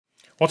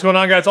What's going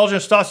on, guys? Aldrin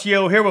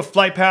Stasio here with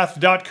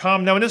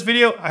FlytPath.com. Now in this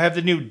video, I have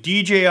the new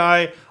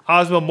DJI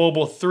Osmo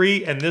Mobile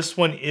 3, and this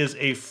one is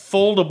a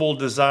foldable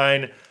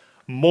design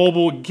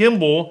mobile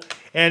gimbal.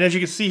 And as you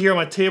can see here on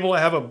my table,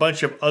 I have a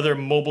bunch of other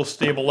mobile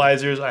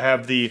stabilizers. I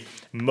have the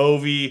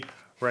Movi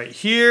right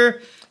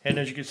here, and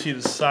as you can see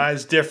the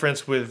size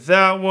difference with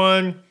that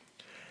one.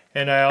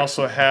 And I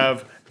also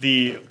have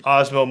the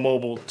Osmo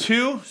Mobile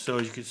 2. So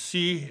as you can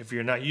see, if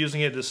you're not using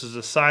it, this is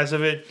the size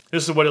of it.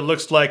 This is what it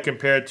looks like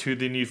compared to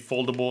the new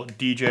foldable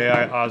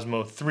DJI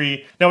Osmo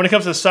 3. Now when it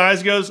comes to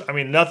size goes, I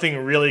mean, nothing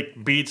really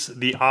beats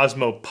the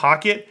Osmo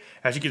Pocket.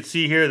 As you can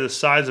see here, the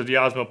size of the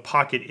Osmo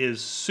Pocket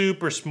is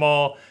super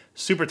small,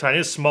 super tiny.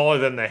 It's smaller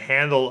than the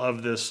handle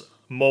of this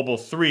Mobile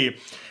 3.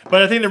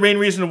 But I think the main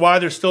reason why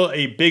there's still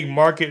a big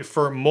market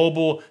for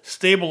mobile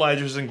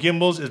stabilizers and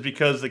gimbals is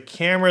because the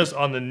cameras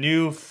on the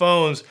new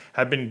phones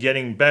have been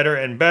getting better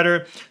and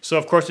better. So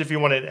of course, if you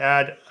want to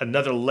add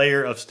another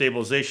layer of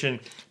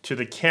stabilization to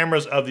the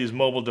cameras of these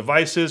mobile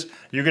devices,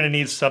 you're going to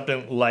need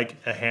something like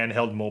a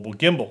handheld mobile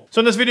gimbal.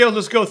 So in this video,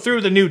 let's go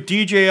through the new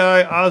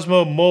DJI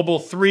Osmo Mobile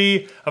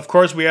 3. Of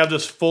course, we have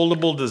this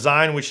foldable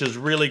design, which is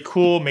really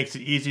cool, makes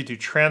it easy to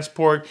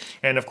transport,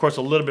 and of course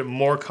a little bit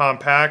more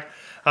compact.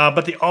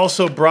 But they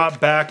also brought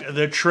back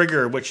the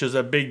trigger, which is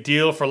a big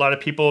deal for a lot of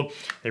people.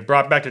 They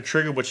brought back the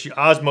trigger, which the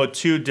Osmo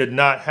 2 did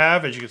not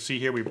have. As you can see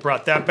here, we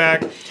brought that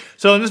back.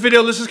 So in this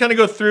video, let's just kind of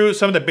go through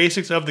some of the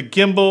basics of the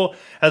gimbal,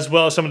 as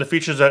well as some of the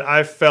features that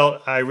I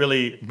felt I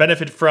really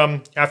benefited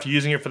from after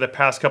using it for the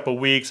past couple of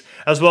weeks,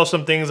 as well as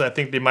some things I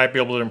think they might be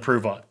able to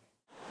improve on.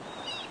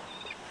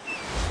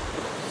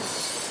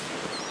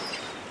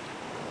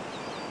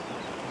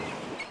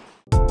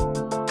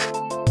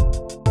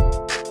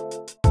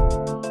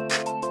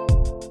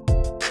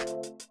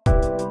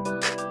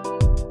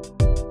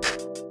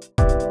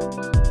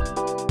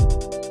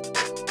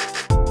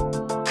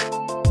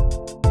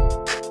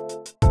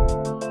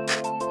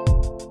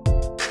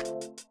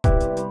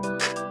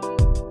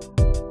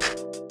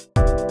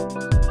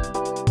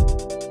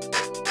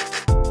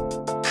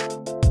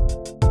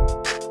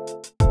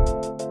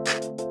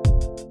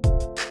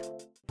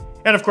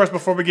 And of course,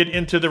 before we get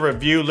into the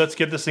review, let's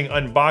get this thing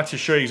unboxed to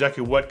show you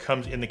exactly what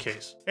comes in the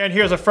case. And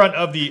here's the front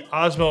of the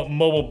Osmo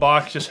Mobile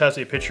box. Just has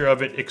a picture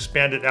of it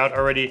expanded out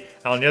already.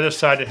 And on the other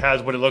side, it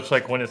has what it looks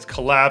like when it's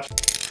collapsed.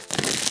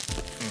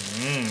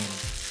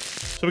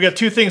 So we got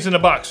two things in the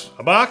box.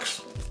 A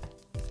box,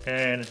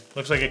 and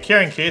looks like a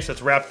carrying case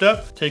that's wrapped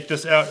up. Take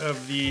this out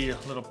of the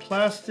little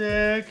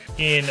plastic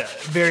in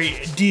very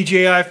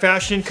DJI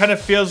fashion. Kind of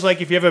feels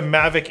like if you have a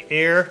Mavic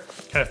Air,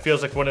 kind of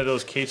feels like one of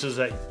those cases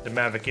that the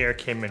Mavic Air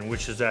came in,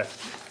 which is that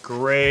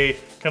gray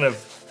kind of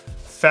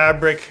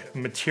fabric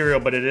material,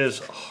 but it is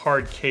a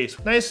hard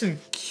case. Nice and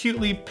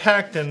cutely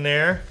packed in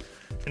there.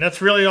 And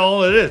that's really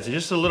all it is,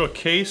 just a little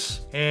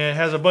case, and it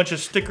has a bunch of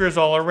stickers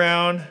all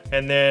around.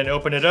 And then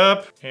open it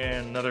up,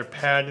 and another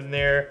pad in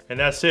there, and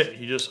that's it.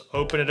 You just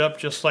open it up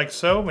just like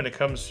so, and it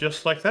comes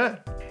just like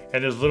that.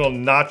 And there's little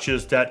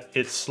notches that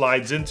it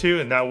slides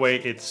into, and that way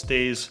it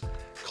stays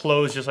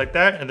closed just like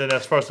that. And then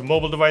as far as the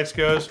mobile device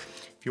goes,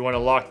 if you want to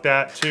lock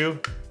that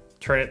too,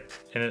 turn it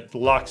and it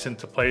locks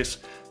into place.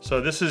 So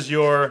this is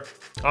your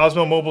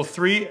Osmo Mobile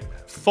 3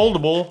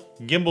 foldable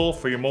gimbal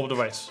for your mobile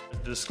device.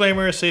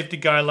 Disclaimer, safety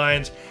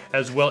guidelines,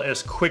 as well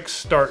as quick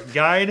start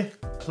guide.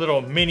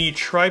 Little mini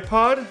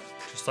tripod,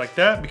 just like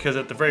that, because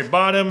at the very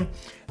bottom,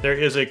 there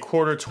is a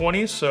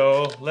 1/4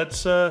 so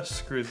let's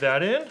screw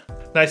that in.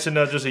 Nice to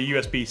know there's a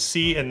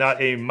USB-C and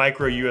not a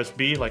micro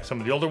USB like some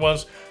of the older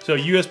ones. So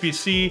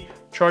USB-C,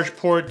 charge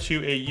port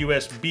to a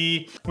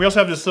USB. We also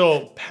have this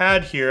little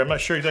pad here. I'm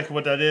not sure exactly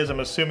what that is. I'm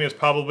assuming it's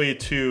probably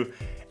to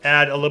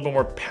add a little bit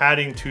more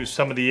padding to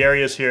some of the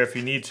areas here if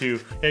you need to.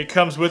 It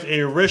comes with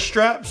a wrist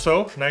strap,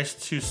 so nice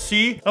to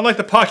see. Unlike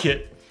the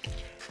Pocket,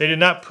 they did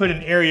not put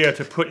an area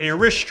to put a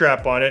wrist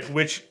strap on it,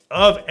 which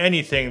of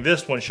anything,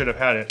 this one should have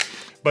had it.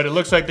 But it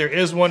looks like there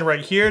is one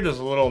right here. There's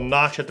a little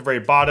notch at the very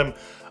bottom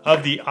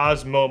of the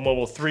Osmo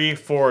Mobile 3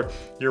 for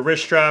your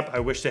wrist strap. I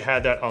wish they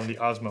had that on the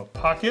Osmo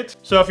Pocket.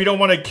 So if you don't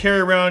want to carry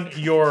around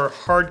your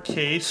hard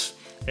case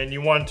and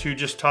you want to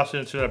just toss it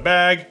into a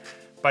bag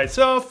by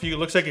itself, it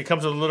looks like it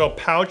comes with a little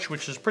pouch,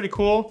 which is pretty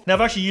cool. Now,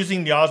 I've actually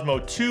using the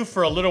Osmo 2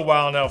 for a little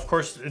while now, of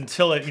course,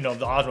 until it, the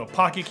Osmo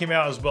Pocket came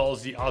out, as well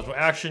as the Osmo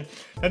Action.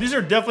 Now, these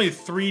are definitely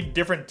three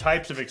different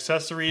types of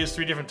accessories,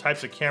 three different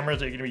types of cameras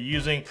that you're gonna be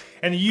using,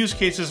 and the use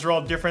cases are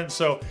all different.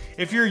 So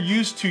if you're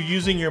used to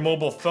using your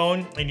mobile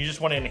phone and you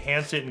just wanna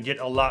enhance it and get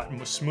a lot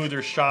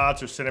smoother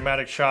shots or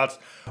cinematic shots,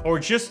 or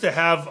just to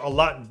have a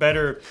lot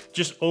better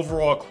just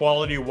overall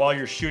quality while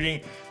you're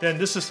shooting, then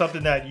this is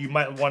something that you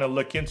might wanna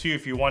look into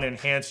if you wanna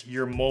enhance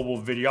your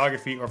mobile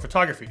videography or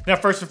photography. Now,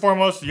 first and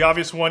foremost, the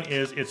obvious one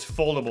is it's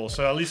foldable.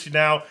 So at least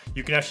now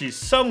you can actually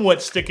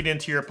somewhat stick it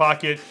into your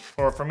pocket,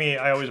 or for me,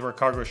 I always wear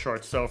cargo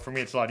shorts, so for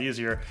me it's a lot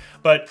easier.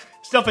 But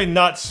it's definitely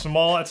not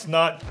small. It's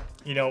not,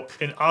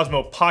 an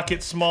Osmo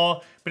Pocket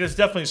small, but it's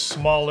definitely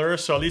smaller.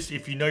 So at least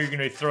if you know you're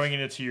gonna be throwing it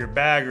into your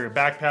bag or your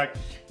backpack,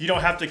 you don't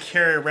have to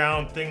carry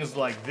around things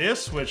like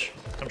this, which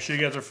I'm sure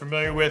you guys are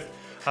familiar with.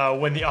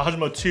 when the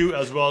Osmo 2,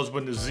 as well as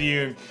when the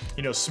Zhiyun,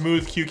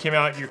 Smooth Q came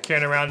out, you're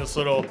carrying around this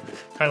little,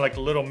 kind of like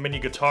a little mini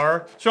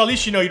guitar. So at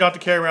least you don't have to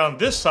carry around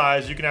this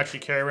size. You can actually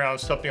carry around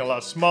something a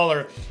lot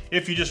smaller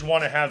if you just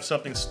want to have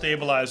something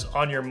stabilized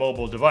on your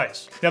mobile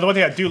device. Now, the one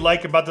thing I do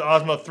like about the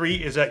Osmo 3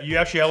 is that you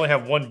actually only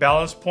have one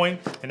balance point,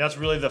 and that's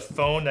really the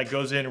phone that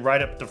goes in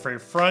right up the very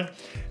front.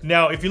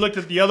 Now, if you looked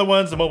at the other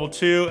ones, the Mobile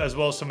 2, as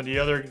well as some of the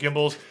other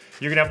gimbals,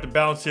 you're gonna have to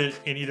balance it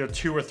in either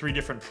 2 or 3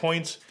 different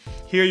points.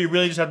 Here, you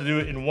really just have to do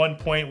it in one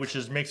point, which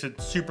makes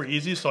it super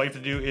easy. So all you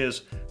have to do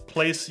is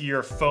place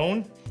your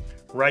phone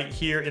right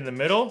here in the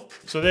middle.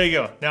 So there you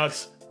go. Now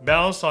it's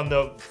balanced on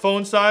the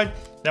phone side.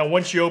 Now,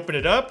 once you open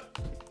it up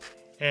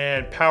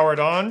and power it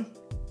on,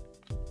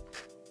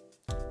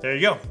 there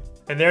you go.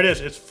 And there it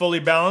is, it's fully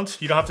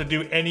balanced. You don't have to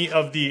do any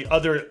of the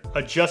other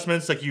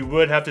adjustments like you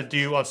would have to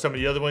do on some of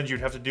the other ones.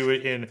 You'd have to do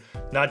it in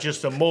not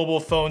just the mobile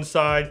phone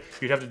side,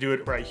 you'd have to do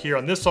it right here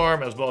on this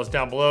arm as well as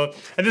down below.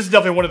 And this is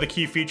definitely one of the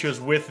key features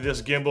with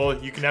this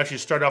gimbal. You can actually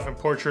start off in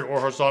portrait or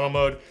horizontal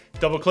mode,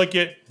 double click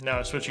it, now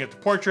it's switching it to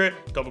portrait,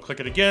 double click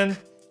it again,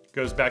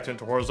 goes back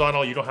into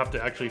horizontal. You don't have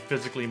to actually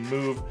physically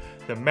move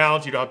the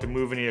mount, you don't have to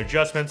move any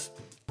adjustments.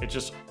 It's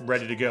just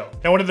ready to go.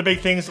 Now, one of the big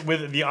things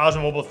with the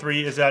Osmo Mobile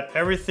 3 is that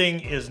everything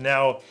is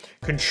now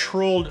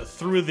controlled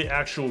through the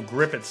actual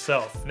grip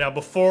itself. Now,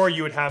 before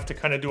you would have to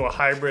kind of do a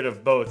hybrid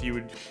of both. You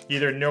would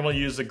either normally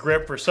use the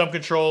grip for some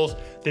controls,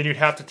 then you'd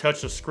have to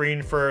touch the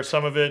screen for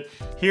some of it.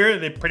 Here,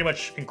 they pretty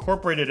much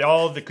incorporated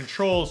all of the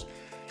controls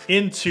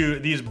into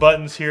these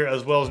buttons here,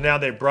 as well as now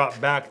they brought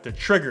back the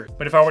trigger.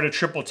 But if I were to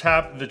triple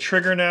tap the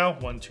trigger now,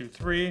 1, 2,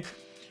 3,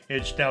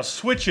 it now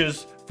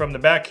switches from the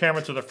back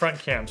camera to the front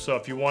cam. So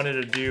if you wanted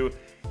to do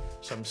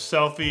some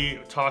selfie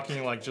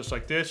talking just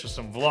like this, or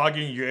some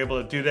vlogging, you're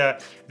able to do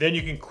that. Then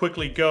you can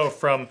quickly go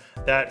from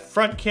that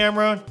front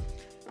camera,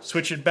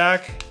 switch it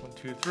back, 1,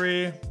 2,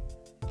 3,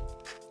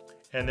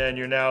 and then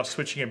you're now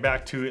switching it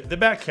back to the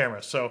back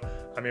camera. So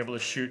I'm able to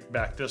shoot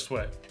back this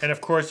way. And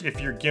of course, if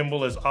your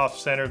gimbal is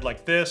off-centered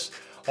like this,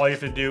 all you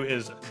have to do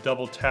is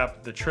double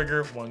tap the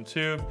trigger, 1,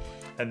 2,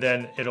 and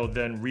then it'll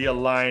then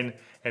realign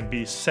and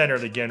be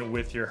centered again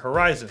with your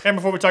horizon. And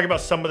before we talk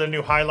about some of the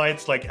new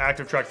highlights like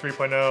Active Track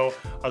 3.0,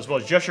 as well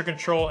as gesture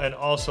control, and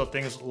also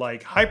things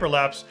like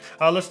hyperlapse,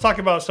 let's talk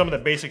about some of the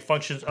basic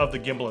functions of the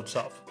gimbal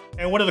itself.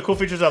 And one of the cool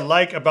features I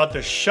like about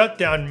the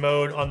shutdown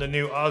mode on the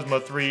new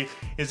Osmo 3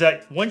 is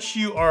that once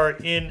you are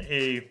in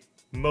a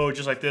mode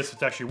just like this,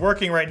 it's actually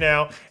working right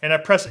now, and I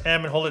press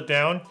M and hold it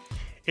down,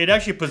 it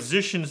actually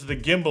positions the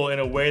gimbal in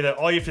a way that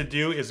all you have to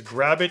do is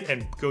grab it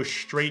and go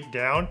straight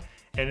down,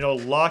 and it'll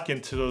lock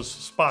into those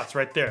spots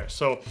right there.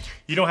 So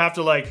you don't have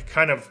to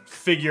kind of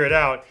figure it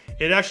out.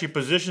 It actually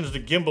positions the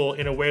gimbal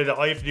in a way that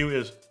all you have to do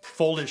is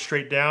fold it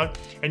straight down.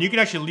 And you can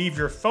actually leave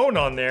your phone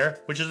on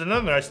there, which is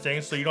another nice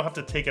thing, so you don't have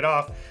to take it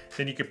off.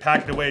 Then you can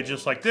pack it away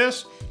just like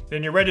this.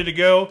 Then you're ready to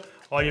go.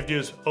 All you have to do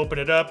is open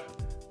it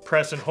up,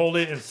 press and hold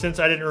it. And since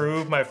I didn't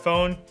remove my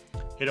phone,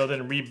 it'll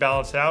then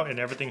rebalance out, and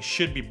everything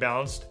should be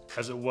balanced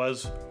as it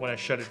was when I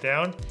shut it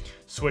down.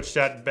 Switch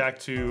that back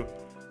to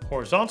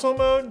horizontal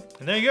mode,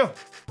 and there you go.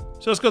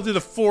 So let's go through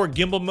the 4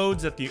 gimbal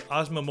modes that the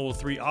Osmo Mobile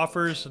 3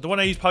 offers. The one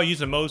I probably use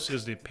the most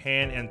is the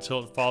pan and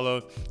tilt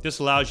follow. This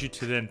allows you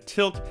to then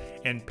tilt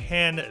and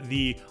pan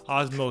the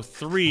Osmo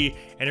 3,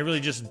 and it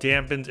really just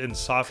dampens and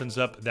softens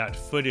up that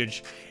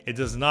footage. It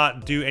does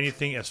not do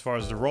anything as far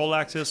as the roll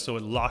axis, so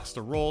it locks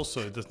the roll,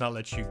 so it does not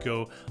let you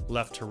go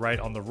left to right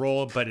on the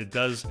roll, but it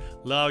does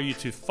allow you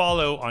to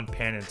follow on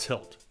pan and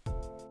tilt.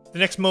 The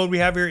next mode we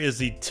have here is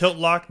the tilt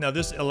lock. Now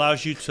this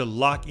allows you to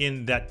lock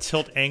in that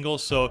tilt angle.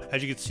 So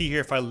as you can see here,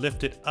 if I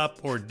lift it up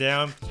or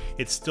down,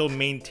 it still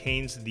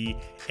maintains the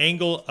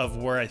angle of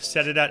where I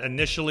set it at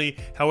initially.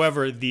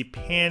 However, the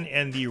pan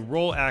and the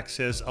roll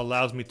axis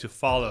allows me to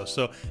follow.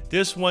 So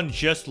this one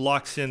just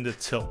locks in the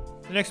tilt.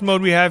 The next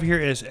mode we have here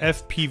is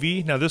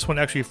FPV. Now this one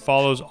actually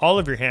follows all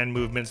of your hand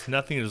movements.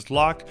 Nothing is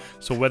locked.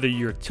 So whether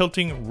you're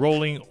tilting,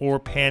 rolling, or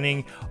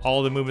panning,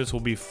 all the movements will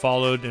be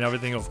followed, and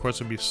everything of course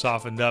will be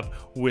softened up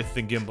with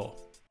the gimbal.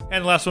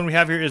 And the last one we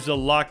have here is the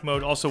lock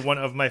mode, also one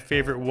of my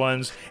favorite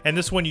ones. And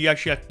this one you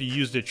actually have to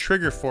use the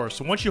trigger for.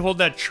 So once you hold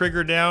that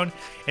trigger down,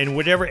 and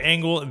whatever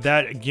angle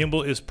that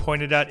gimbal is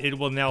pointed at, it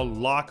will now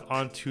lock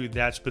onto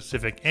that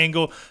specific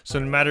angle. So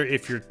no matter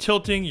if you're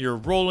tilting, you're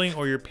rolling,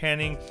 or you're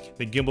panning,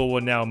 the gimbal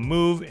will now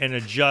move and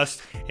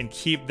adjust and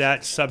keep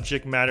that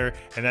subject matter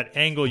and that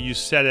angle you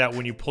set at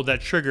when you pull that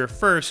trigger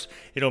first.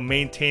 It'll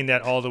maintain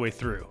that all the way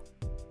through.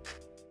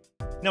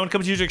 Now when it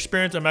comes to user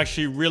experience, I'm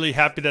actually really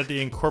happy that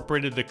they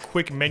incorporated the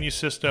quick menu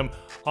system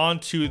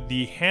onto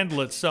the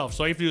handle itself.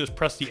 So all you have to do is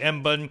press the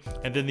M button,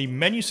 and then the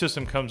menu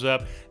system comes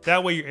up.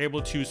 That way you're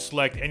able to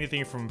select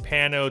anything from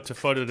pano to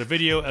photo to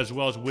video, as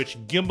well as which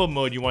gimbal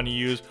mode you want to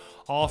use,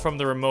 all from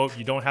the remote.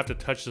 You don't have to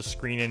touch the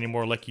screen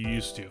anymore like you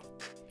used to.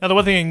 Now, the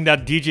one thing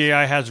that DJI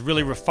has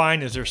really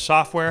refined is their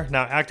software.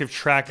 Now, Active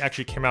Track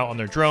actually came out on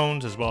their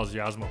drones, as well as the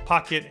Osmo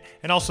Pocket,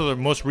 and also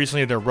most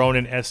recently their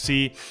Ronin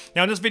SC.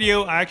 Now, in this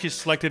video, I actually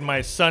selected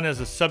my son as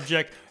a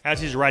subject as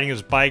he's riding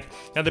his bike.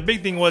 Now, the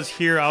big thing was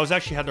here, I was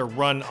actually had to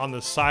run on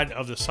the side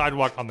of the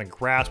sidewalk on the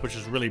grass, which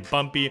is really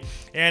bumpy,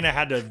 and I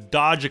had to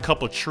dodge a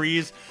couple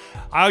trees.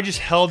 I just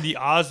held the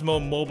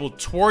Osmo Mobile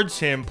towards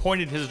him,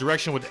 pointed his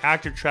direction with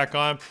Active Track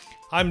on.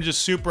 I'm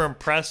just super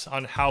impressed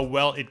on how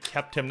well it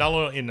kept him, not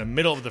only in the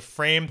middle of the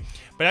frame,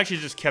 but actually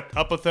just kept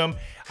up with him.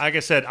 Like I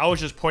said, I was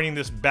just pointing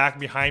this back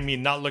behind me,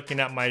 not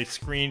looking at my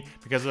screen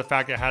because of the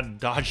fact that I had to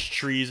dodge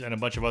trees and a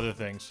bunch of other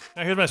things.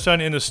 Now here's my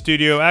son in the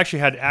studio. I actually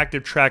had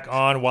Active Track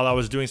on while I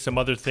was doing some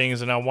other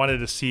things, and I wanted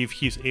to see if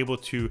he's able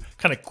to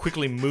kind of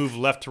quickly move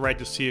left to right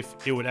to see if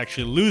it would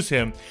actually lose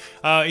him.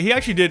 He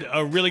actually did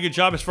a really good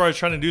job as far as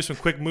trying to do some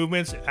quick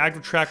movements.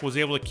 Active Track was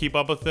able to keep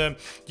up with him.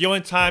 The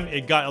only time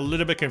it got a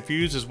little bit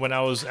confused is when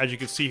I was, as you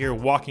can see here,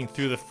 walking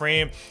through the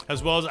frame,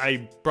 as well as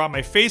I brought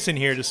my face in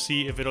here to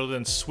see if it'll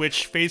then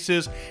switch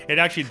faces. It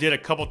actually did a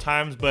couple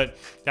times, but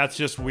that's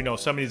just, we know,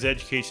 some of these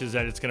edge cases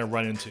that it's going to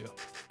run into.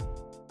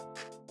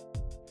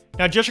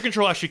 Now, gesture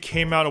control actually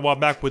came out a while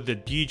back with the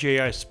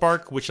DJI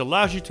Spark, which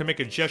allows you to make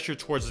a gesture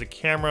towards the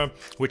camera,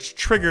 which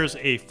triggers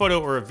a photo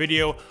or a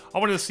video. I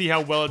wanted to see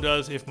how well it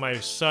does if my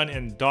son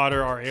and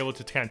daughter are able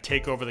to kind of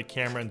take over the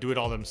camera and do it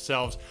all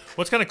themselves.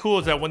 What's kind of cool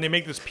is that when they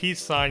make this peace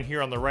sign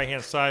here on the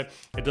right-hand side,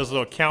 it does a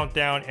little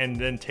countdown and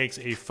then takes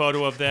a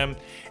photo of them.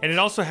 And it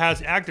also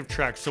has Active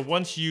Track. So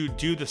once you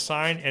do the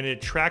sign and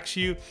it tracks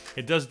you,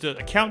 it does the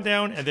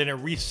countdown and then it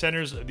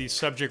recenters the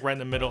subject right in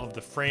the middle of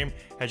the frame,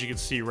 as you can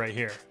see right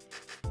here.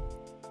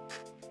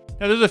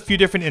 Now, there's a few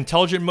different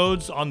intelligent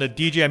modes on the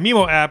DJI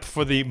Mimo app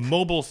for the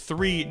Mobile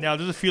 3. Now,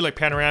 there's a few like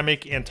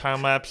panoramic and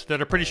time-lapse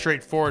that are pretty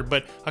straightforward,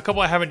 but a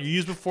couple I haven't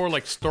used before,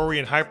 like story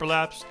and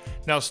hyperlapse.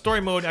 Now,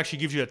 story mode actually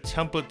gives you a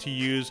template to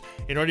use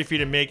in order for you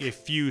to make a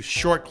few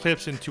short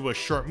clips into a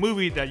short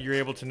movie that you're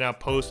able to now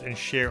post and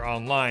share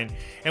online.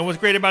 And what's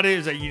great about it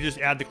is that you just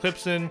add the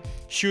clips in,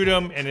 shoot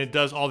them, and it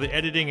does all the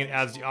editing and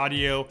adds the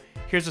audio.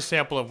 Here's a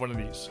sample of one of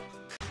these.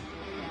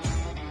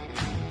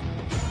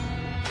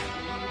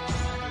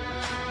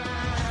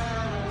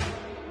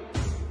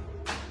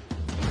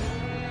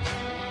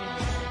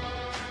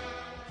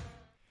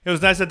 It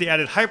was nice that they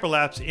added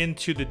hyperlapse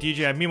into the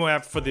DJI Mimo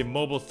app for the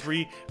Mobile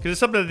 3 because it's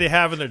something that they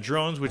have in their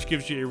drones, which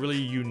gives you a really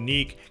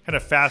unique kind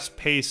of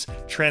fast-paced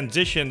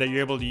transition that you're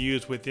able to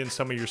use within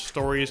some of your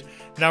stories.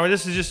 Now,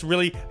 this is just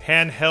really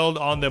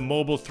handheld on the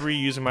Mobile 3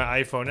 using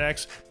my iPhone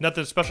X.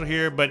 Nothing special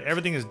here, but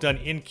everything is done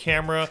in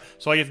camera.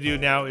 So all you have to do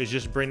now is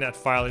just bring that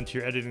file into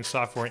your editing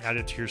software and add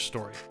it to your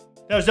story.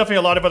 There's definitely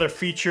a lot of other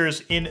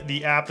features in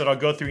the app that I'll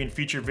go through in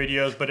future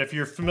videos, but if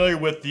you're familiar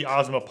with the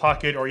Osmo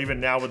Pocket or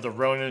even now with the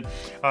Ronin,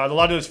 a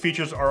lot of those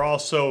features are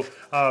also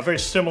very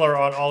similar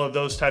on all of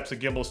those types of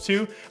gimbals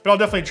too, but I'll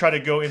definitely try to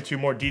go into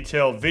more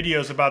detailed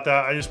videos about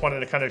that. I just wanted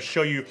to kind of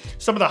show you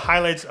some of the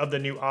highlights of the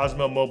new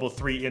Osmo Mobile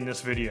 3 in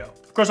this video.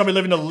 Of course, I'll be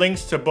leaving the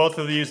links to both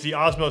of these, the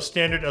Osmo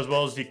Standard as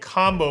well as the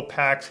Combo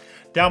Packs,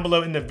 down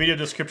below in the video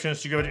description.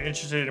 So if you're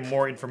interested in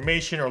more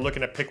information or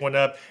looking to pick one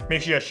up,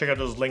 make sure you guys check out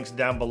those links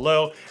down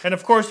below. And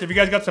of course, if you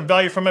guys got some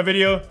value from my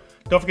video,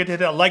 don't forget to hit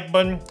that like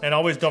button, and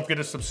always don't forget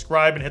to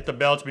subscribe and hit the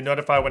bell to be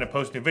notified when I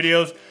post new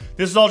videos.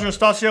 This is Aldrin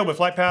Stasio with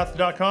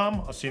FlytPath.com.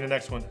 I'll see you in the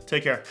next one.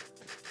 Take care.